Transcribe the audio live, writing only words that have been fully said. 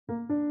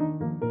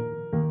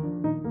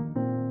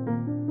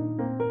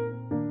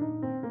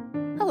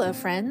Hello,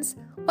 friends.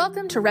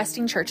 Welcome to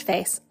Resting Church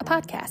Face, a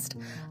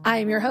podcast. I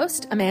am your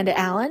host, Amanda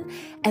Allen,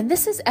 and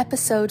this is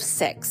episode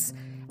 6.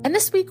 And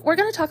this week, we're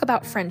going to talk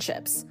about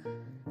friendships.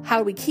 How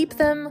do we keep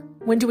them?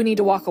 When do we need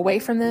to walk away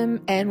from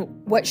them?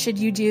 And what should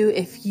you do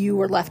if you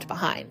were left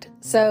behind?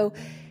 So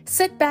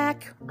sit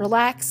back,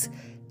 relax,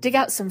 dig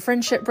out some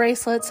friendship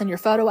bracelets and your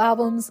photo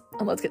albums,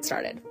 and let's get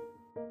started.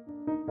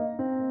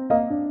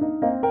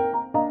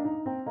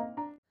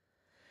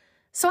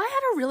 So I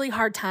had a really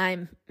hard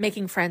time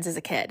making friends as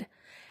a kid.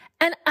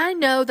 And I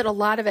know that a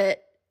lot of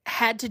it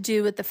had to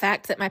do with the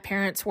fact that my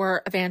parents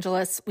were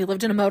evangelists. We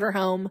lived in a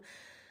motorhome.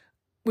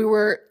 We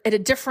were at a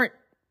different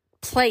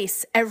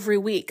place every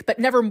week, but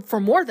never for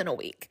more than a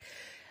week,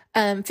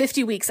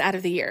 50 weeks out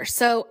of the year.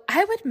 So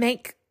I would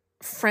make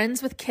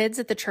friends with kids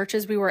at the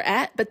churches we were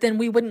at, but then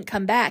we wouldn't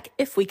come back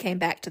if we came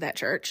back to that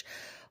church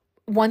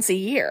once a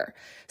year.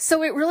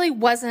 So it really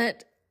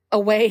wasn't a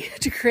way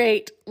to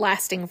create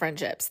lasting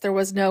friendships. There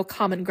was no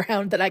common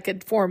ground that I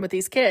could form with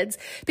these kids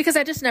because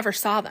I just never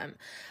saw them.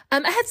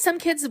 I had some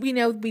kids that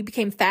we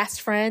became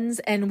fast friends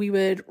and we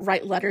would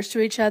write letters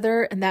to each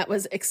other, and that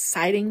was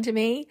exciting to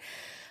me.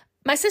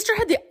 My sister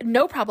had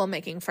no problem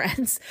making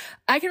friends.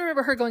 I can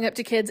remember her going up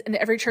to kids in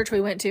every church we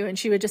went to, and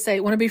she would just say,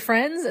 "Want to be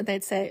friends?" And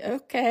they'd say,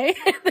 "Okay."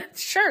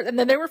 Sure. And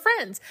then they were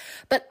friends.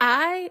 But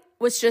I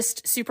was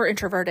just super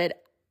introverted.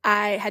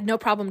 I had no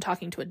problem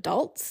talking to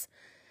adults,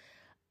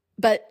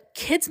 but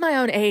kids my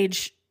own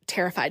age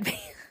terrified me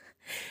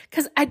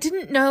because I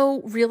didn't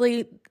know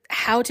really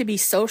how to be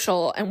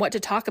social and what to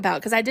talk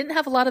about because I didn't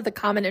have a lot of the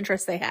common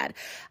interests they had.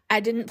 I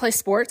didn't play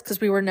sports because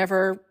we were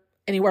never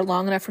anywhere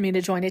long enough for me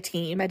to join a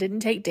team. I didn't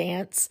take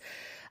dance.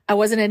 I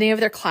wasn't in any of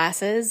their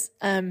classes.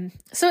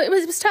 So it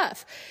was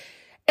tough.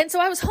 And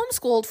so I was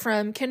homeschooled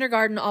from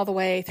kindergarten all the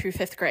way through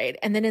 5th grade.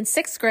 And then in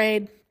 6th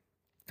grade,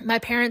 my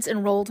parents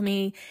enrolled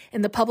me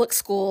in the public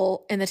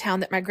school in the town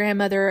that my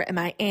grandmother and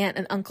my aunt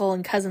and uncle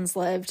and cousins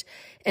lived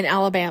in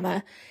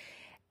Alabama.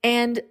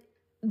 And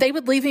they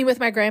would leave me with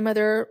my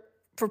grandmother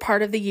for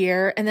part of the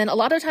year. And then a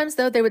lot of times,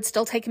 though, they would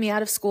still take me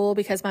out of school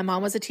because my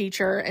mom was a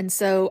teacher. And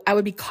so I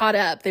would be caught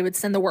up. They would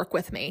send the work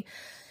with me.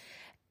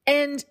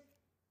 And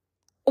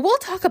we'll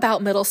talk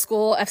about middle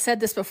school. I've said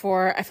this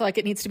before. I feel like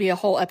it needs to be a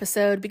whole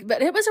episode,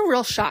 but it was a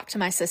real shock to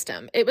my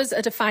system. It was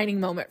a defining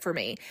moment for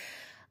me.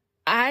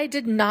 I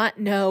did not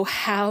know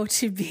how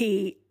to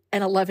be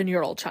an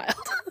 11-year-old child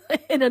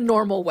in a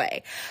normal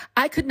way.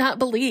 I could not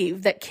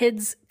believe that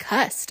kids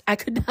cussed. I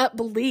could not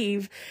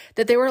believe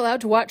that they were allowed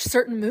to watch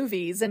certain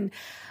movies. And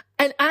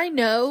I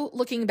know,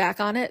 looking back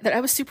on it, that I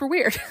was super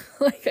weird.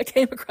 Like I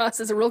came across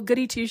as a real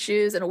goody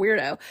two-shoes and a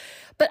weirdo,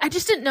 but I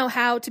just didn't know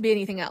how to be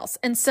anything else.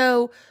 And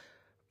so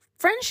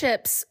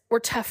friendships were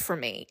tough for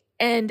me.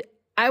 And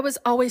I was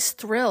always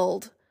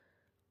thrilled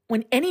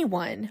when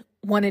anyone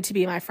wanted to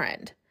be my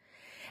friend.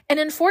 And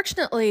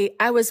unfortunately,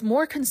 I was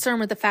more concerned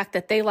with the fact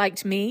that they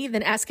liked me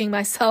than asking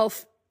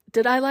myself,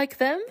 did I like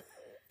them?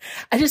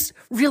 I just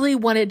really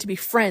wanted to be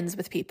friends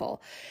with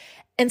people.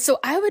 And so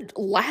I would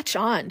latch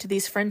on to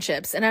these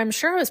friendships. And I'm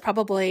sure I was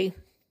probably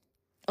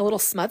a little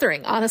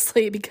smothering,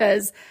 honestly,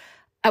 because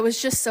I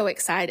was just so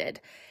excited.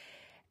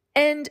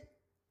 And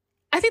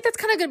I think that's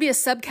kind of going to be a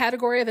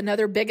subcategory of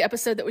another big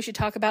episode that we should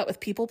talk about with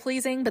people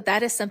pleasing. But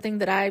that is something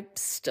that I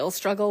still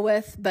struggle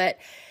with. But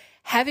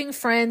having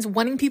friends,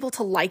 wanting people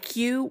to like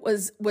you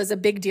was a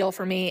big deal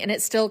for me, and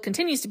it still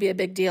continues to be a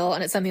big deal,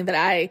 and it's something that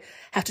I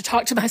have to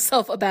talk to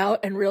myself about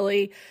and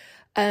really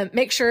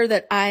make sure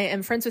that I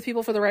am friends with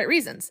people for the right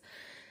reasons.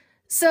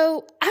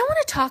 So I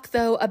want to talk,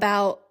 though,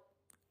 about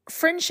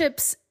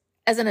friendships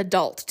as an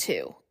adult,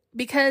 too,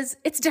 because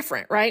it's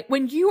different, right?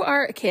 When you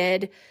are a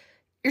kid,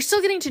 you're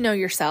still getting to know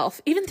yourself,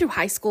 even through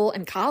high school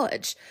and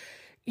college.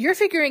 You're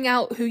figuring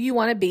out who you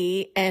want to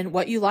be and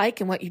what you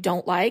like and what you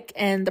don't like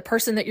and the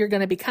person that you're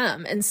going to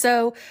become. And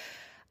so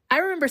I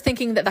remember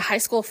thinking that the high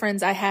school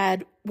friends I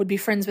had would be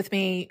friends with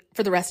me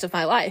for the rest of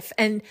my life.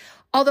 And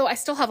although I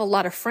still have a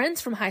lot of friends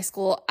from high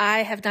school, I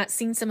have not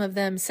seen some of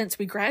them since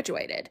we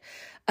graduated,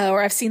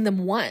 or I've seen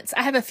them once.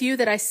 I have a few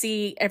that I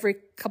see every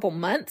couple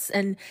months,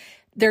 and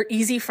they're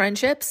easy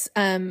friendships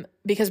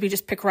because we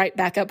just pick right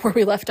back up where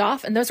we left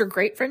off. And those are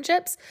great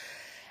friendships.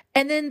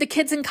 And then the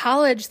kids in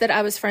college that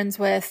I was friends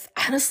with,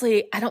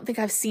 honestly, I don't think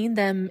I've seen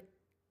them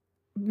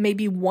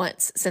maybe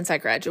once since I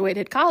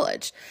graduated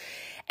college.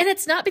 And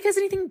it's not because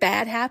anything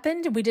bad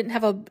happened and we didn't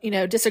have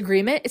a,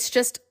 disagreement. It's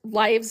just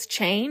lives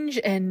change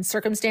and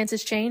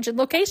circumstances change and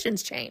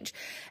locations change.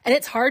 And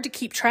it's hard to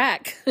keep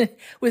track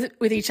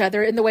with each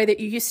other in the way that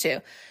you used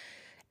to.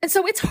 And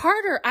so it's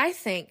harder, I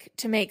think,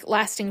 to make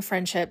lasting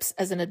friendships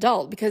as an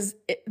adult because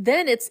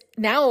then it's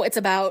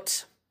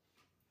about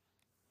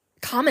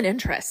common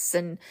interests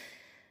and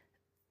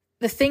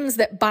the things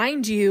that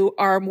bind you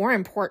are more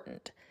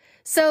important.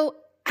 So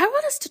I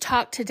want us to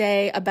talk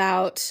today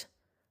about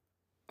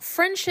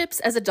friendships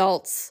as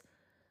adults.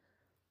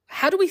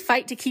 How do we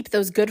fight to keep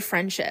those good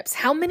friendships?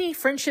 How many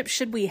friendships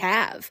should we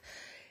have?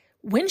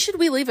 When should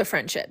we leave a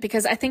friendship?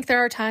 Because I think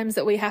there are times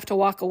that we have to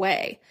walk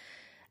away.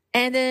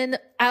 And then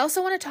I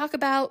also want to talk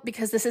about,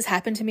 because this has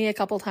happened to me a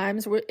couple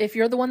times, if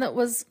you're the one that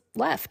was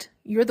left,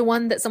 you're the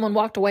one that someone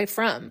walked away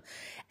from,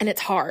 and it's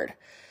hard.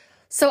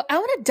 So I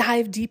want to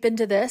dive deep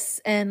into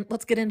this, and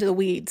let's get into the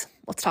weeds.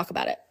 Let's talk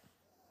about it.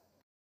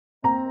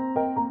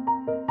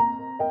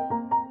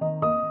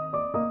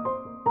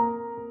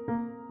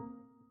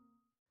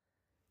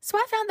 So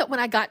I found that when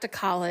I got to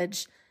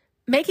college,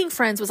 making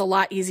friends was a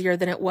lot easier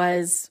than it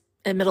was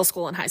in middle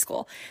school and high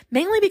school,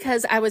 mainly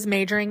because I was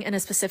majoring in a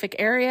specific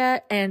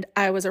area and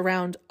I was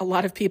around a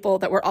lot of people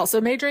that were also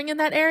majoring in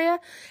that area,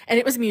 and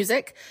it was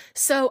music.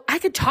 So I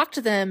could talk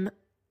to them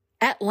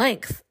at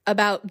length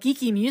about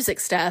geeky music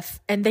stuff,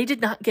 and they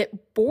did not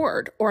get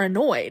bored or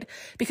annoyed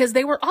because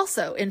they were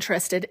also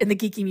interested in the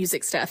geeky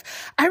music stuff.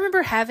 I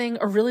remember having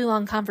a really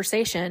long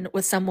conversation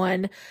with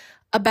someone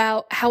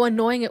about how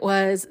annoying it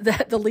was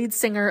that the lead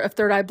singer of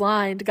Third Eye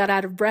Blind got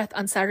out of breath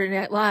on Saturday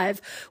Night Live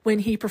when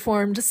he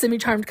performed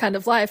Semi-Charmed Kind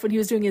of Life, when he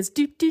was doing his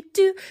do,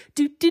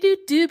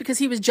 because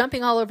he was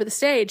jumping all over the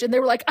stage. And they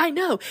were like, I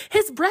know,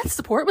 his breath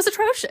support was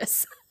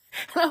atrocious.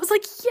 And I was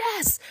like,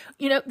 yes,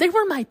 they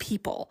were my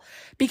people,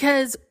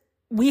 because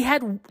we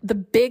had the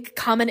big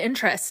common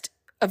interest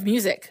of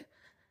music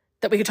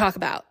that we could talk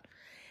about,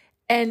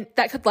 and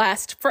that could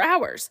last for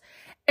hours.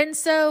 And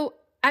so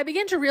I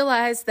began to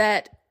realize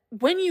that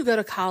when you go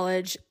to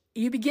college,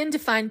 you begin to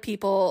find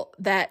people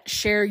that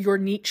share your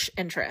niche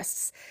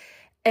interests.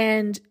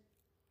 And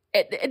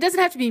it doesn't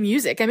have to be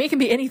music. I mean, it can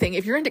be anything.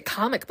 If you're into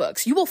comic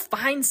books, you will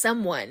find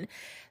someone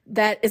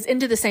that is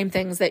into the same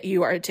things that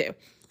you are too.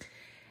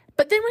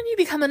 But then when you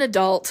become an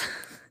adult,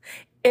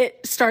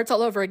 it starts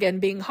all over again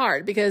being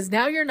hard, because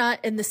now you're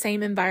not in the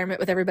same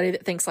environment with everybody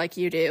that thinks like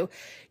you do.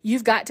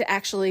 You've got to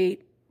actually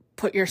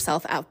put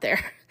yourself out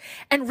there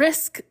and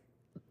risk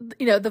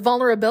the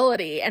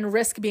vulnerability and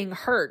risk being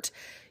hurt.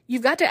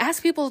 You've got to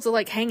ask people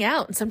to hang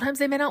out, and sometimes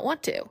they may not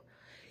want to.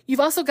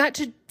 You've also got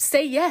to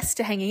say yes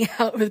to hanging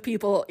out with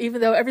people, even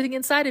though everything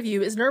inside of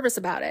you is nervous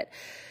about it.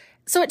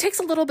 So it takes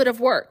a little bit of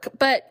work,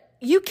 but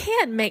you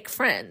can make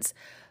friends.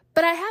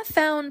 But I have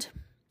found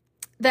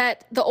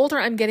that the older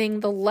I'm getting,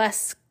 the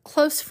less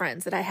close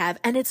friends that I have,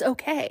 and it's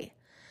okay.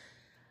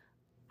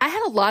 I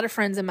had a lot of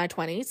friends in my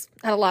 20s,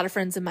 had a lot of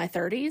friends in my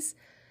 30s,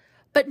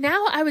 but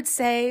now I would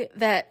say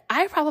that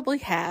I probably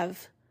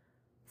have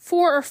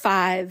 4 or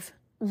 5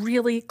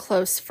 really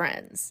close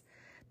friends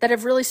that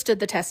have really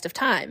stood the test of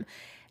time.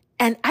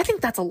 And I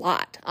think that's a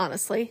lot,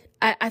 honestly.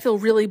 I feel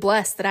really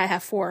blessed that I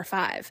have 4 or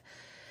 5,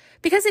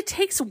 because it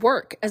takes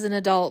work as an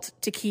adult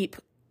to keep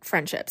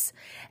friendships.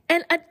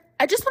 And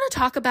I just want to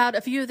talk about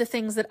a few of the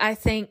things that I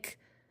think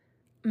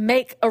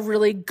make a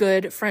really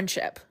good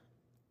friendship.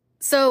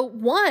 So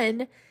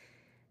one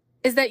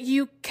is that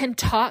you can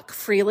talk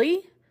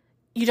freely.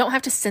 You don't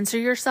have to censor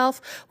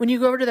yourself. When you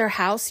go over to their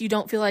house, you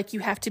don't feel like you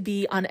have to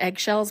be on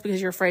eggshells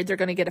because you're afraid they're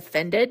going to get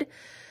offended.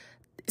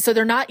 So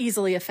they're not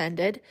easily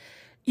offended.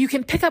 You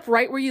can pick up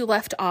right where you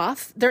left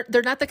off. They're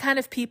not the kind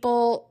of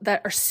people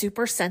that are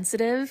super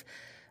sensitive.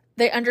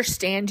 They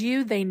understand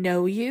you. They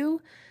know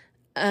you.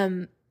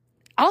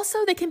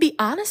 Also, they can be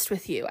honest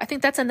with you. I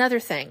think that's another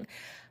thing.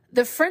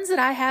 The friends that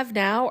I have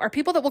now are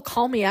people that will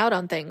call me out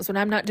on things when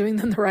I'm not doing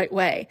them the right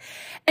way.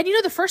 And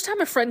the first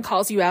time a friend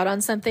calls you out on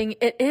something,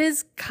 it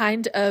is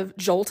kind of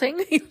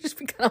jolting. You just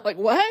be kind of like,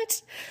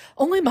 what?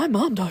 Only my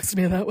mom talks to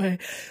me that way.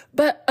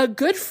 But a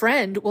good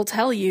friend will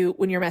tell you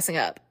when you're messing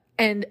up.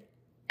 And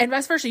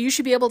vice versa. You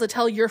should be able to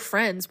tell your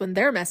friends when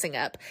they're messing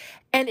up.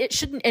 And it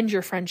shouldn't end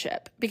your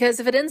friendship, because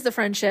if it ends the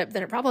friendship,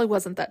 then it probably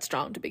wasn't that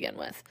strong to begin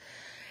with.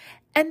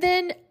 And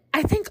then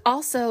I think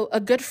also a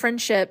good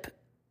friendship,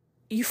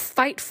 you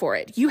fight for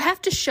it. You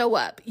have to show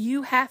up.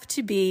 You have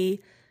to be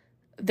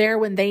there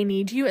when they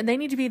need you, and they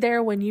need to be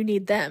there when you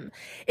need them.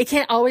 It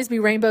can't always be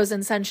rainbows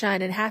and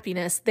sunshine and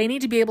happiness. They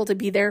need to be able to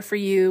be there for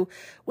you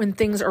when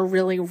things are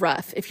really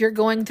rough. If you're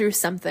going through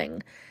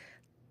something,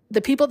 the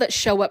people that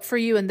show up for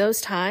you in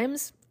those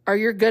times are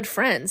your good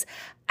friends.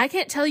 I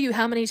can't tell you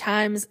how many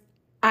times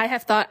I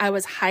have thought I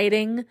was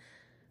hiding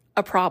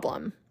a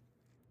problem,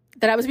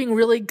 that I was being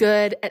really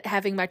good at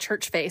having my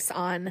church face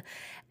on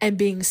and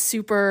being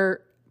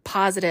super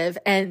positive.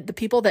 And the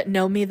people that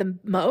know me the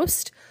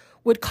most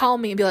would call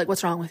me and be like,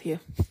 what's wrong with you?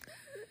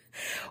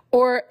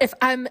 Or if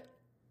I'm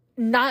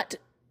not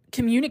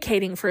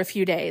communicating for a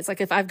few days, like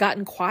if I've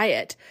gotten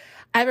quiet,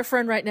 I have a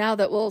friend right now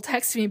that will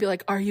text me and be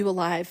like, are you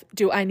alive?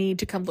 Do I need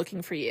to come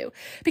looking for you?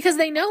 Because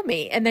they know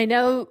me and they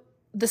know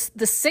the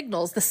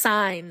signals, the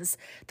signs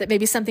that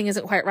maybe something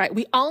isn't quite right.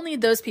 We all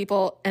need those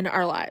people in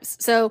our lives.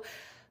 So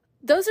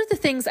those are the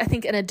things I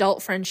think in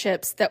adult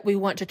friendships that we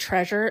want to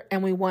treasure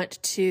and we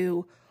want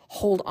to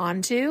hold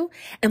on to,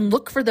 and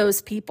look for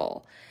those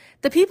people.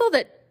 The people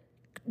that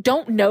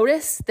don't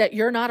notice that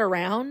you're not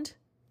around,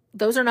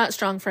 those are not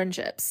strong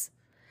friendships.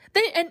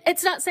 And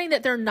it's not saying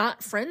that they're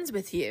not friends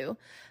with you,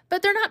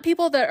 but they're not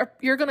people that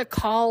you're going to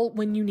call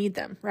when you need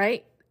them,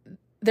 right?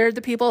 They're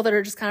the people that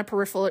are just kind of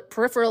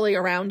peripherally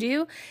around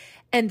you,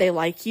 and they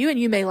like you and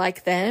you may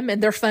like them,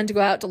 and they're fun to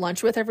go out to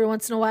lunch with every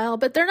once in a while,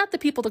 but they're not the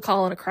people to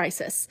call in a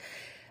crisis.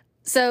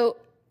 So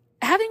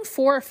having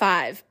 4 or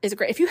 5 is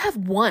great. If you have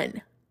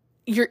 1,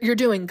 you're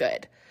doing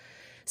good.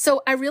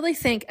 So I really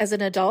think as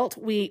an adult,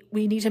 we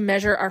need to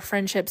measure our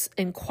friendships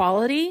in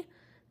quality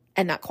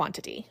and not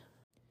quantity.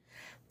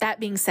 That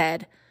being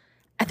said,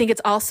 I think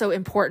it's also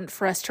important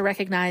for us to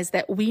recognize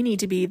that we need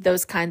to be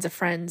those kinds of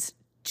friends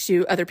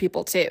to other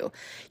people too.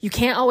 You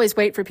can't always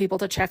wait for people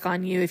to check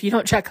on you if you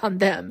don't check on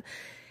them.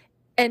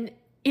 And,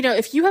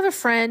 if you have a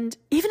friend,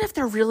 even if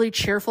they're really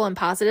cheerful and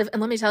positive, and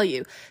let me tell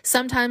you,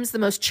 sometimes the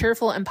most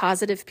cheerful and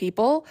positive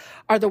people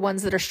are the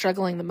ones that are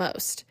struggling the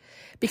most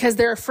because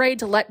they're afraid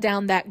to let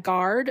down that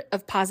guard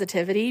of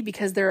positivity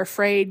because they're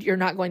afraid you're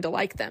not going to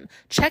like them.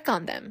 Check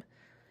on them.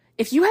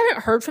 If you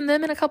haven't heard from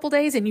them in a couple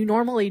days and you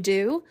normally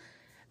do,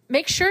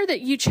 make sure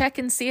that you check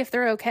and see if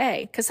they're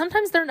okay, because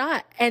sometimes they're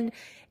not. And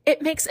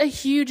it makes a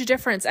huge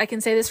difference. I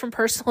can say this from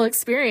personal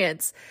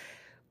experience.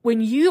 When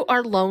you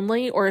are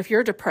lonely or if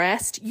you're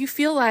depressed, you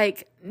feel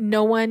like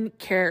no one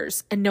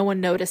cares and no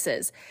one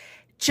notices.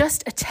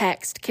 Just a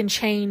text can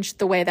change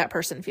the way that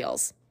person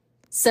feels.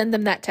 Send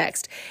them that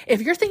text.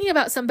 If you're thinking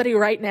about somebody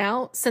right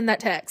now, send that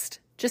text.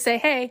 Just say,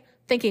 hey,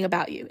 thinking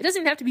about you. It doesn't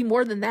even have to be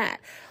more than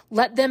that.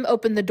 Let them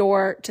open the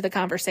door to the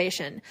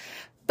conversation.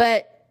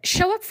 But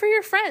show up for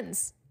your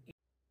friends.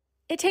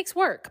 It takes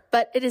work,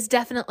 but it is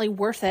definitely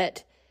worth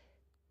it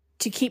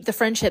to keep the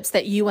friendships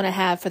that you want to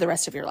have for the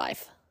rest of your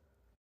life.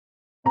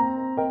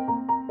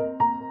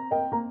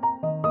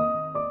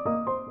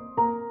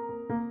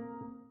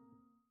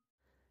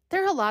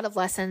 There are a lot of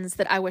lessons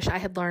that I wish I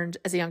had learned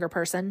as a younger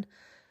person.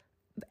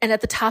 And at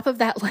the top of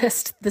that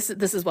list, this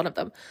is one of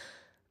them,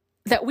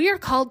 that we are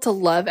called to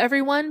love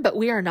everyone, but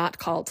we are not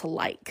called to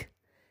like.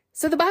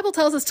 So the Bible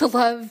tells us to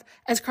love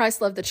as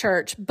Christ loved the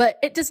church, but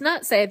it does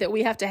not say that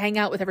we have to hang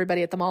out with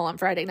everybody at the mall on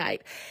Friday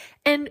night.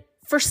 And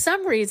for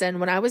some reason,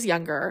 when I was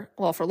younger,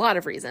 well, for a lot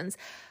of reasons,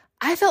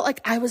 I felt like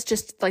I was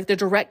just like the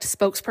direct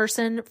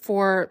spokesperson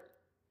for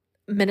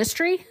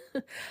ministry,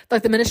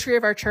 like the ministry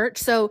of our church.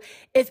 So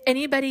if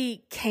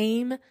anybody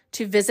came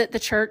to visit the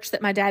church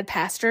that my dad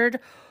pastored,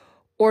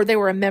 or they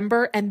were a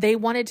member and they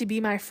wanted to be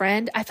my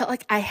friend, I felt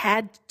like I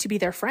had to be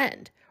their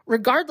friend,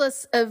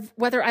 regardless of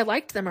whether I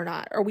liked them or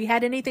not, or we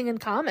had anything in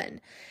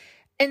common.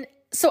 And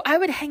so I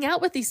would hang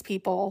out with these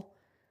people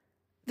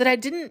that I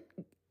didn't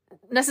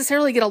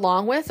necessarily get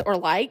along with or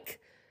like,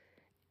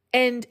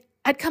 and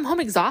I'd come home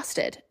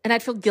exhausted and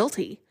I'd feel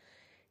guilty.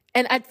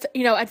 And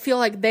I'd feel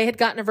like they had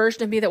gotten a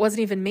version of me that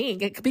wasn't even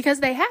me because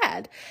they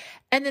had.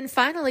 And then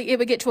finally it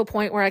would get to a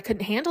point where I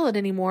couldn't handle it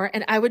anymore.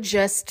 And I would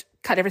just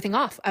cut everything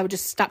off. I would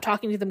just stop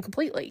talking to them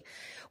completely,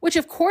 which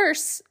of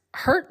course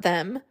hurt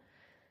them.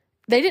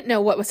 They didn't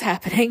know what was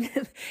happening.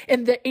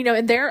 And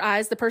in their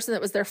eyes, the person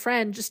that was their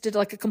friend just did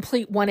like a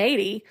complete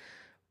 180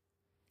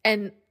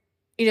 and,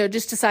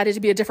 just decided to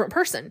be a different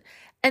person.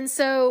 And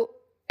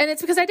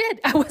it's because I did.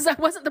 I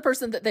wasn't the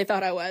person that they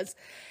thought I was.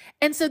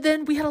 And so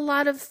then we had a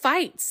lot of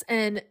fights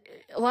and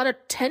a lot of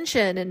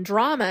tension and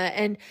drama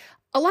and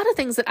a lot of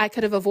things that I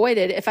could have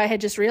avoided if I had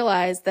just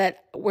realized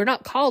that we're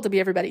not called to be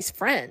everybody's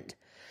friend.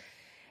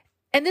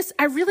 And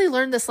I really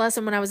learned this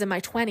lesson when I was in my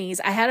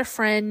 20s. I had a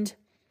friend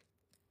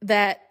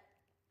that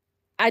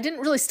I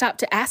didn't really stop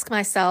to ask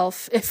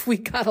myself if we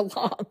got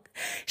along.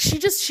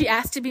 She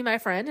asked to be my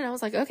friend and I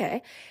was like,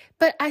 okay.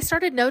 But I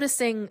started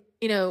noticing,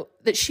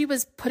 that she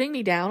was putting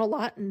me down a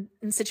lot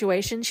in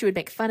situations. She would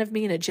make fun of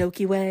me in a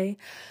jokey way,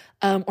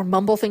 or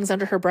mumble things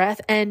under her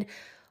breath. And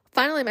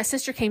finally, my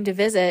sister came to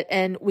visit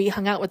and we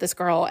hung out with this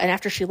girl. And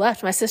after she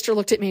left, my sister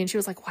looked at me and she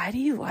was like, why do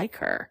you like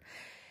her?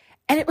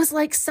 And it was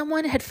like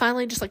someone had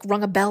finally just like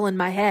rung a bell in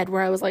my head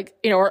where I was like,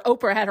 or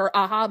Oprah had her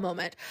aha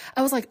moment.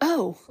 I was like,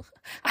 oh,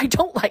 I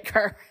don't like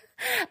her.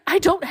 I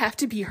don't have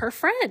to be her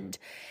friend.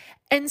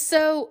 And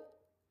so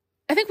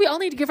I think we all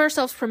need to give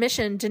ourselves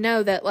permission to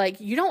know that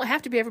like, you don't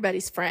have to be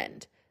everybody's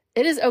friend.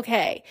 It is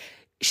okay.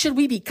 Should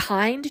we be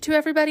kind to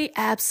everybody?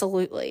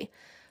 Absolutely.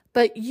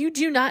 But you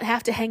do not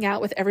have to hang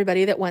out with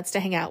everybody that wants to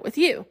hang out with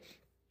you.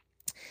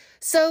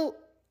 So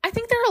I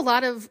think there are a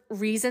lot of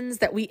reasons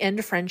that we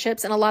end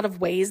friendships and a lot of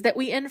ways that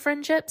we end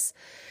friendships.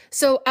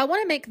 So I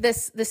want to make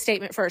this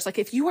statement first. Like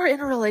if you are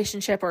in a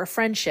relationship or a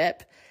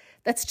friendship,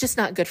 that's just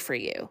not good for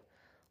you.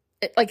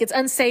 It's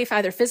unsafe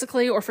either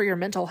physically or for your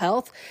mental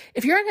health.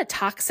 If you're in a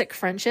toxic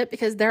friendship,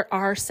 because there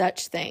are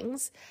such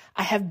things,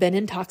 I have been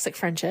in toxic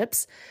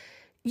friendships,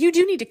 you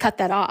do need to cut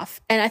that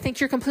off. And I think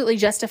you're completely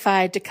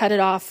justified to cut it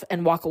off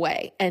and walk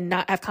away and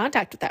not have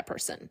contact with that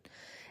person.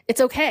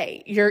 It's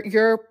okay.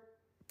 You're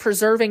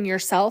preserving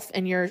yourself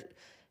and you're,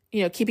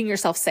 keeping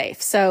yourself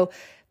safe. So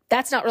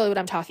that's not really what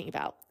I'm talking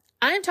about.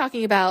 I'm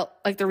talking about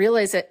like the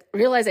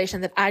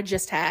realization that I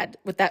just had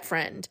with that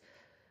friend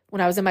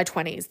when I was in my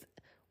 20s,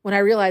 when I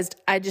realized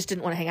I just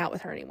didn't want to hang out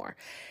with her anymore.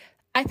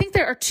 I think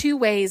there are 2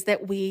 ways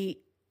that we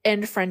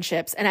end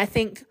friendships. And I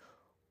think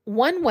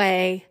one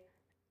way,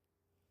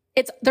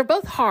 they're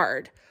both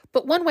hard,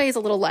 but one way is a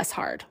little less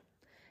hard.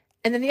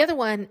 And then the other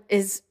one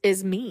is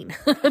mean,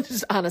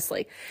 just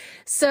honestly.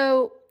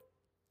 So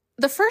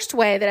the first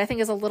way that I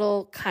think is a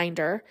little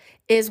kinder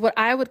is what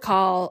I would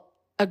call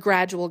a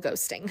gradual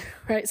ghosting,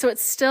 right?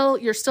 So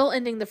you're still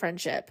ending the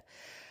friendship,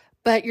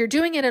 but you're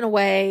doing it in a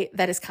way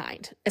that is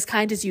as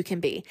kind as you can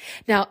be.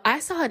 Now, I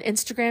saw an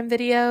Instagram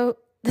video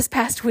this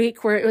past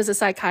week where it was a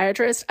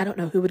psychiatrist. I don't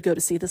know who would go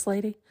to see this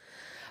lady,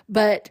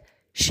 but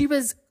she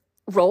was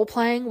role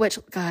playing, which,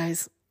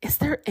 guys, is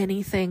there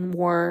anything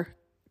more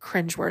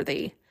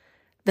cringeworthy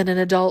than an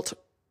adult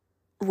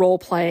role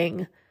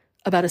playing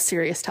about a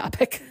serious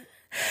topic?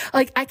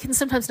 Like, I can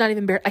sometimes not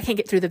even I can't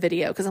get through the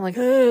video because I'm like,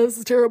 oh, this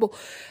is terrible.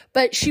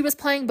 But she was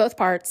playing both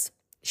parts.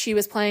 She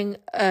was playing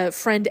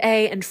friend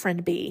A and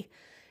friend B.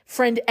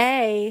 Friend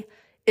A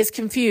is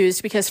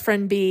confused because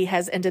friend B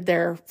has ended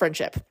their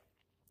friendship.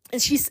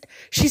 And she's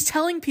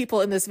telling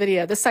people in this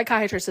video, this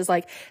psychiatrist is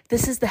like,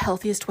 this is the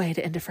healthiest way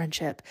to end a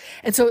friendship.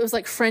 And so it was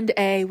like friend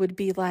A would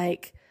be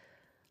like,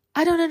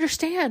 I don't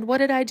understand. What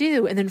did I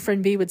do? And then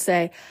friend B would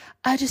say,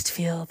 I just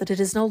feel that it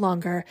is no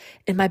longer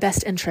in my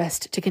best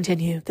interest to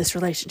continue this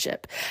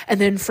relationship. And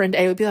then friend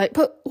A would be like,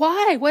 but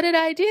why? What did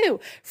I do?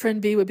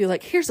 Friend B would be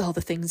like, here's all the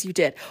things you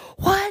did.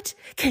 What?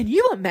 Can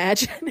you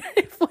imagine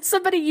if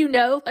somebody you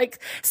know, like,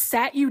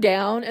 sat you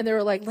down and they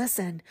were like,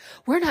 listen,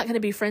 we're not going to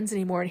be friends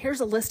anymore. And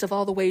here's a list of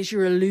all the ways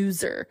you're a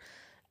loser.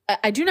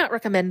 I do not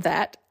recommend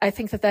that. I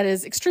think that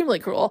is extremely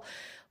cruel.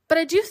 But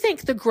I do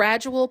think the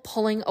gradual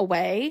pulling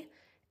away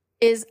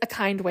is a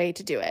kind way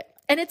to do it.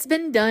 And it's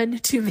been done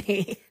to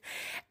me.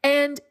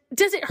 And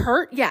does it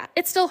hurt? Yeah,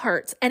 it still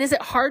hurts. And is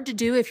it hard to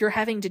do if you're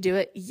having to do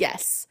it?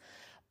 Yes.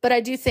 But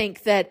I do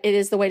think that it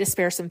is the way to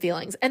spare some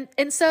feelings. And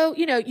so,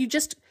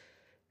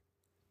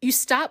 you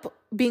stop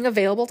being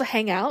available to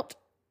hang out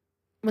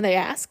when they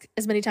ask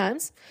as many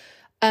times.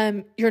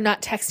 You're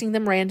not texting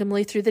them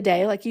randomly through the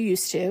day like you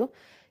used to.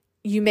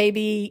 You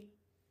maybe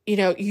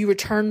you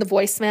return the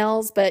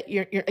voicemails, but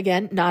you're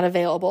again, not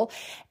available.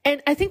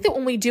 And I think that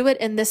when we do it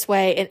in this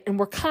way and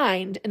we're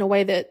kind in a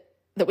way that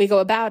we go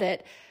about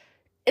it,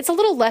 it's a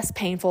little less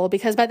painful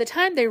because by the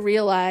time they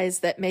realize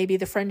that maybe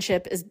the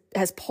friendship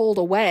has pulled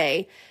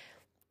away,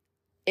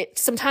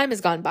 some time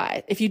has gone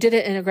by if you did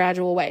it in a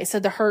gradual way. So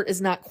the hurt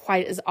is not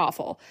quite as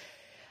awful.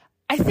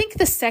 I think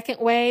the second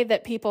way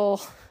that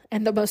people,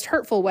 and the most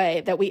hurtful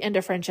way that we end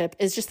a friendship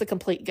is just the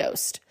complete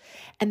ghost.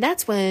 And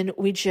that's when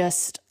we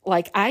just,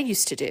 like I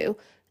used to do,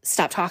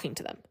 stop talking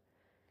to them.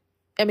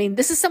 I mean,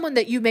 this is someone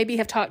that you maybe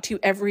have talked to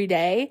every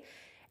day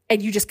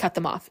and you just cut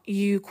them off.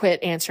 You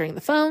quit answering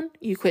the phone.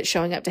 You quit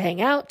showing up to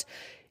hang out.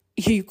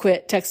 You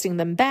quit texting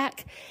them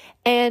back.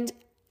 And,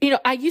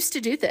 I used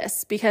to do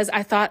this because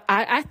I thought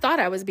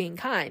I was being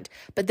kind,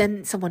 but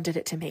then someone did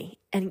it to me.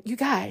 And you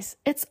guys,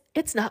 it's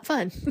not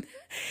fun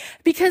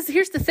because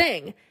here's the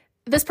thing.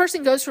 This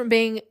person goes from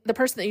being the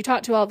person that you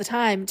talk to all the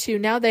time to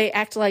now they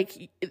act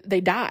like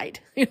they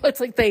died. It's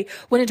like they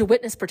went into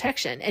witness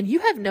protection and you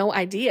have no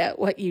idea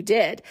what you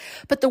did.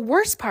 But the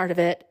worst part of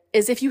it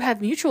is if you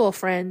have mutual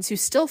friends who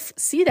still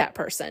see that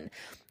person.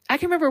 I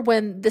can remember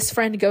when this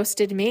friend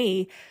ghosted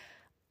me,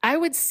 I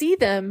would see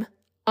them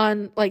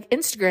on like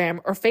Instagram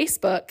or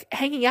Facebook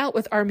hanging out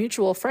with our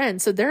mutual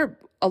friends. So they're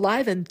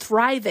alive and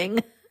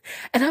thriving.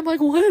 And I'm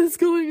like, what is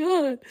going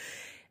on?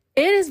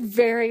 It is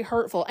very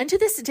hurtful. And to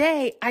this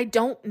day, I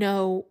don't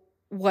know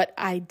what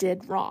I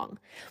did wrong.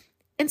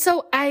 And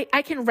so I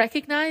can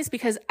recognize,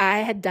 because I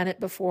had done it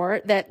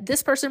before, that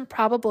this person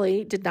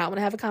probably did not want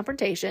to have a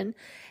confrontation.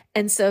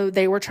 And so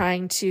they were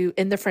trying to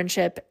end the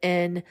friendship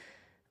in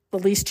the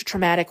least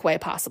traumatic way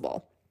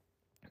possible.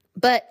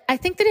 But I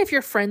think that if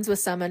you're friends with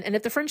someone and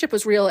if the friendship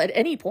was real at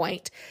any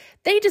point,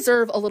 they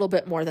deserve a little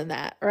bit more than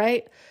that,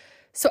 right?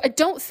 So I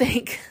don't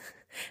think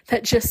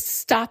that just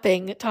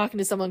stopping talking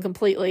to someone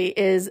completely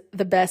is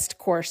the best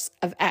course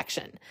of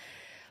action.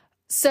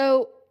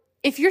 So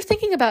if you're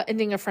thinking about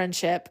ending a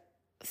friendship,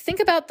 think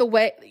about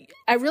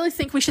I really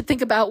think we should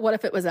think about what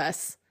if it was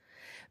us,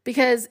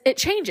 because it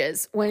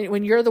changes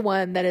when you're the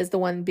one that is the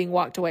one being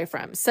walked away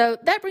from. So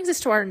that brings us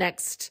to our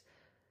next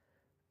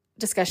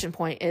discussion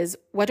point is,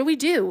 what do we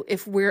do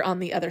if we're on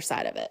the other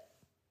side of it?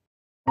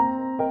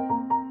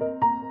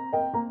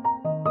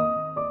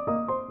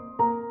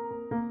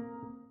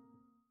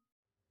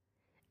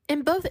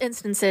 In both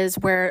instances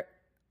where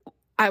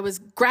I was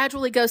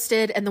gradually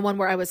ghosted and the one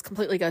where I was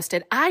completely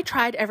ghosted, I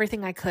tried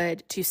everything I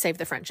could to save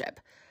the friendship.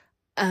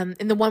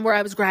 In the one where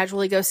I was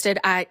gradually ghosted,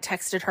 I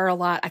texted her a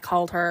lot. I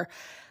called her.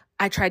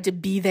 I tried to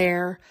be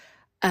there.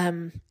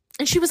 And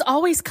she was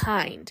always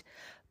kind.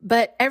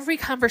 But every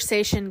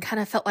conversation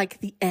kind of felt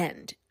like the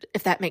end,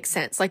 if that makes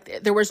sense.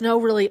 Like there was no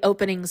really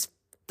openings.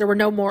 There were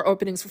no more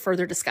openings for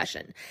further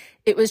discussion.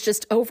 It was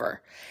just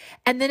over.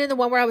 And then in the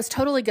one where I was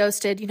totally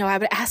ghosted, I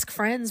would ask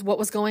friends what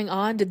was going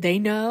on. Did they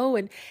know?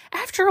 And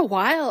after a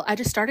while, I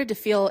just started to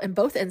feel, in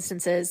both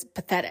instances,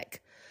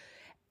 pathetic.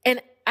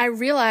 And I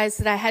realized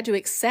that I had to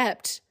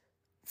accept,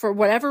 for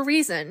whatever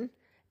reason,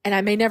 and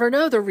I may never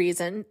know the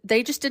reason,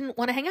 they just didn't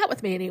want to hang out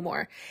with me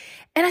anymore.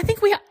 And I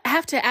think we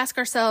have to ask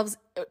ourselves,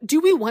 do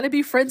we want to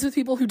be friends with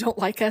people who don't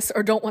like us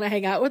or don't want to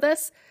hang out with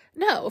us?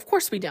 No, of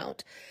course we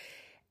don't.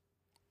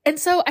 And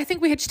so I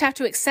think we just have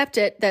to accept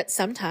it that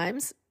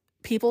sometimes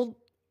people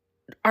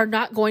are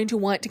not going to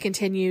want to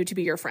continue to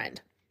be your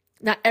friend.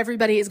 Not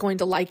everybody is going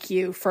to like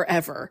you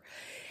forever.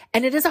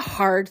 And it is a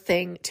hard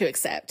thing to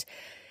accept.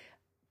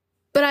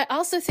 But I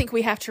also think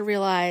we have to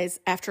realize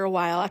after a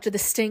while, after the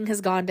sting has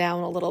gone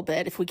down a little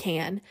bit, if we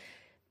can,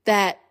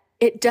 that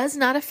it does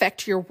not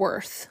affect your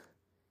worth.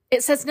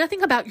 It says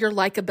nothing about your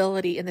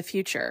likability in the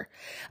future.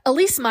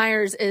 Elise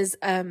Myers is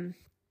an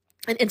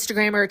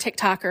Instagrammer,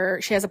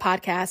 TikToker. She has a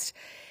podcast.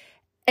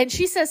 And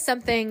she says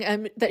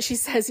something that she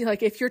says,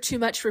 like, if you're too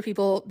much for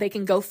people, they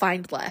can go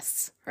find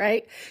less,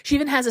 right? She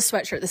even has a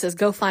sweatshirt that says,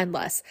 go find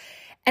less.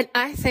 And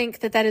I think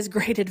that that is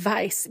great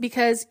advice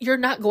because you're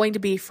not going to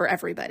be for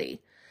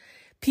everybody.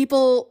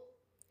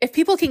 If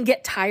people can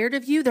get tired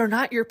of you, they're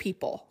not your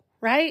people,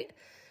 right?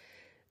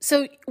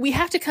 So we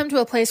have to come to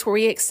a place where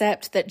we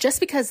accept that just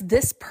because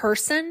this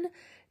person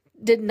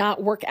did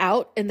not work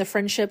out in the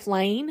friendship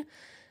lane,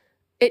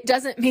 it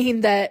doesn't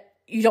mean that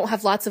you don't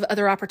have lots of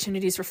other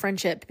opportunities for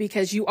friendship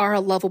because you are a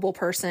lovable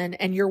person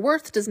and your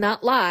worth does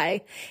not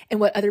lie in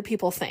what other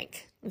people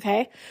think,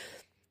 okay?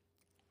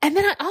 And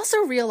then I also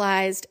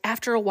realized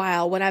after a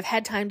while when I've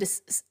had time to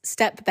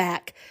step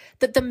back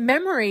that the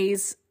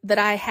memories that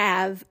I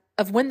have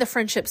of when the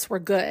friendships were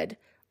good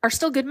are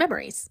still good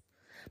memories.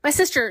 My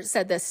sister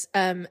said this,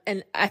 and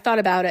I thought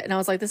about it and I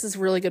was like, this is a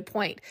really good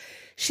point.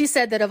 She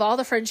said that of all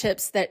the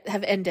friendships that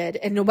have ended,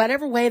 and in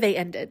whatever way they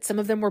ended, some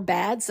of them were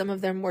bad, some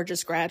of them were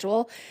just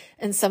gradual,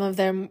 and some of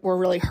them were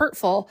really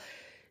hurtful.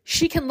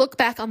 She can look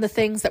back on the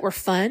things that were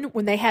fun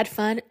when they had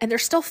fun, and they're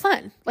still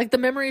fun. Like the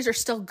memories are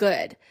still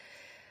good.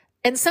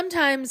 And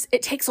sometimes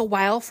it takes a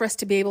while for us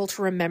to be able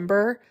to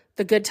remember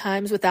the good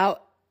times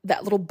without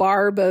that little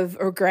barb of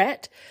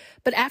regret.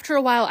 But after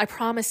a while, I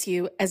promise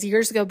you, as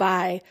years go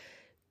by,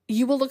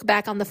 you will look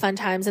back on the fun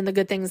times and the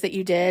good things that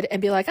you did and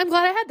be like, I'm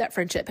glad I had that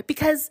friendship.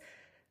 Because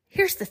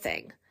here's the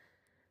thing.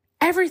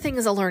 Everything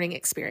is a learning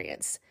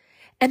experience.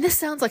 And this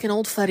sounds like an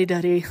old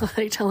fuddy-duddy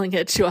telling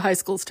it to a high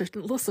school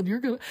student. Listen, you're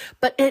going to,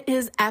 but it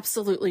is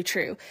absolutely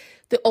true.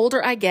 The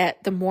older I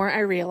get, the more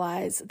I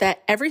realize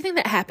that everything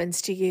that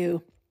happens to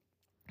you,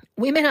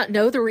 we may not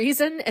know the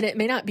reason and it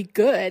may not be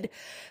good,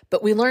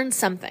 but we learn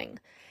something.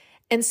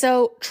 And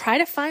so try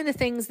to find the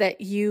things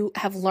that you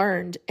have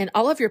learned in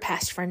all of your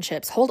past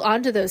friendships. Hold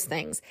on to those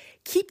things.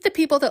 Keep the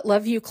people that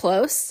love you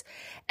close,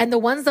 and the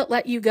ones that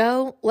let you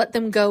go, let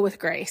them go with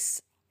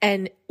grace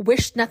and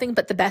wish nothing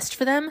but the best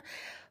for them,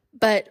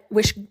 but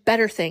wish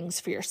better things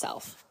for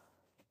yourself.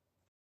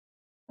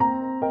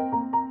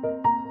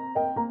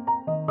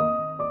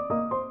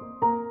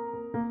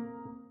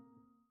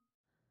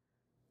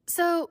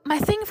 So my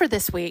thing for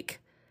this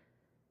week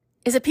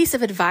is a piece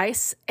of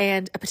advice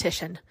and a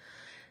petition.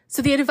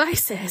 So the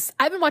advice is,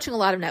 I've been watching a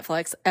lot of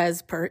Netflix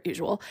as per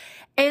usual,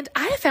 and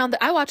I have found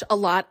that I watch a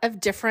lot of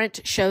different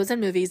shows and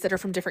movies that are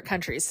from different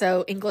countries.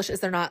 So English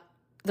is not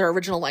their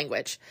original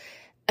language.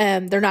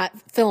 They're not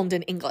filmed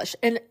in English.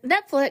 And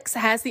Netflix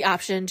has the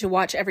option to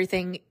watch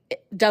everything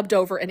dubbed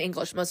over in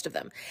English, most of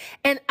them.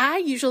 And I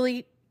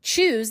usually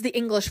choose the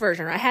English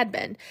version, or I had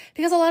been,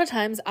 because a lot of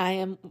times I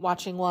am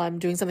watching while I'm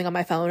doing something on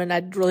my phone and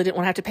I really didn't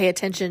want to have to pay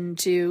attention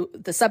to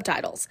the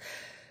subtitles.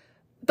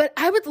 But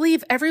I would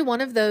leave every one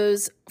of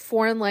those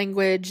foreign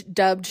language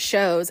dubbed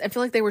shows and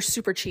feel like they were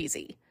super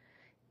cheesy.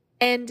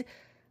 And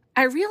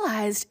I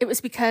realized it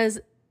was because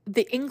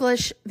the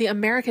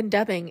American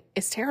dubbing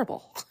is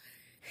terrible.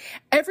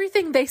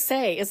 Everything they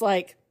say is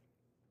like,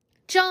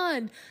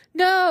 John,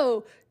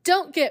 no,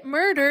 don't get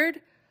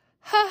murdered.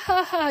 Ha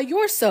ha ha,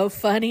 you're so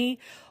funny.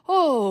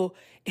 Oh,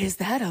 is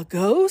that a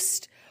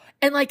ghost?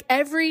 And like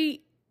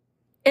every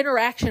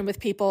interaction with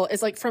people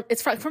is like from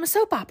a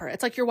soap opera.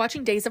 It's like you're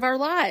watching Days of Our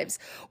Lives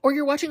or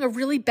you're watching a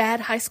really bad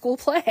high school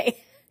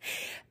play.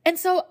 And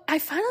so I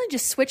finally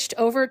just switched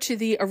over to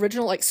the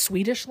original like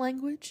Swedish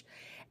language.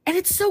 And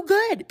it's so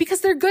good because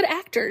they're good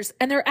actors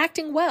and they're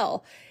acting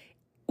well.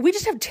 We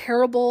just have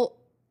terrible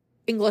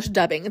English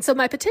dubbing. And so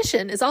my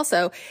petition is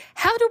also,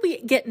 how do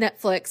we get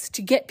Netflix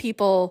to get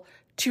people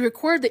to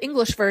record the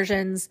English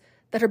versions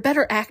that are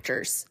better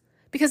actors?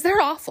 Because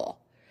they're awful.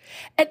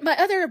 And my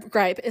other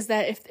gripe is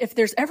that if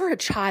there's ever a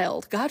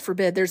child, God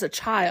forbid, there's a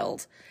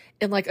child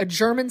in like a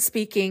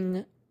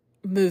German-speaking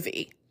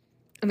movie,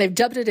 and they've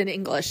dubbed it in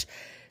English,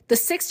 the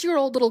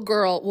 6-year-old little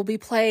girl will be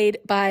played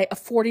by a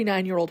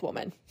 49-year-old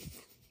woman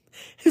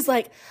who's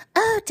like,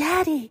 oh,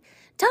 Daddy,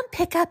 don't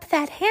pick up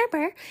that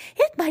hammer.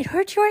 It might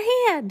hurt your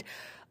hand.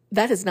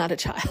 That is not a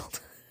child.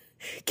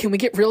 Can we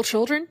get real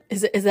children?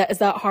 Is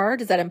that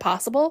hard? Is that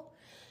impossible?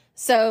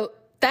 So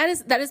that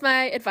is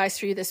my advice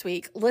for you this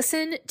week.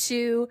 Listen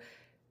to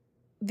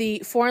the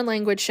foreign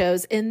language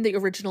shows in the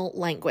original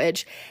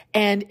language.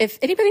 And if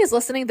anybody is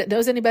listening that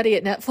knows anybody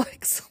at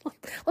Netflix,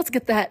 let's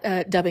get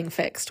that dubbing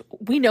fixed.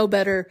 We know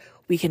better.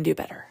 We can do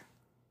better.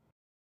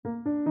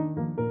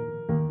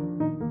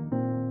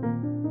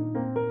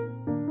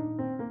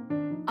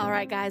 All All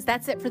right, guys,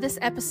 that's it for this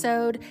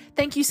episode.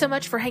 Thank you so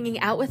much for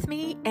hanging out with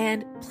me.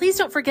 And please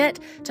don't forget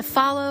to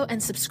follow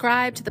and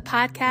subscribe to the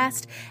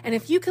podcast. And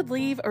if you could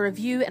leave a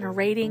review and a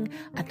rating,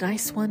 a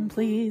nice one,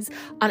 please,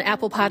 on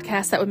Apple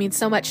Podcasts, that would mean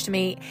so much to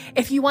me.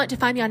 If you want to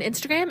find me on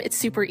Instagram, it's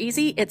super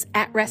easy. It's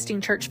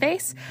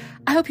 @restingchurchface.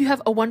 I hope you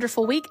have a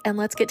wonderful week, and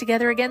let's get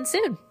together again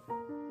soon.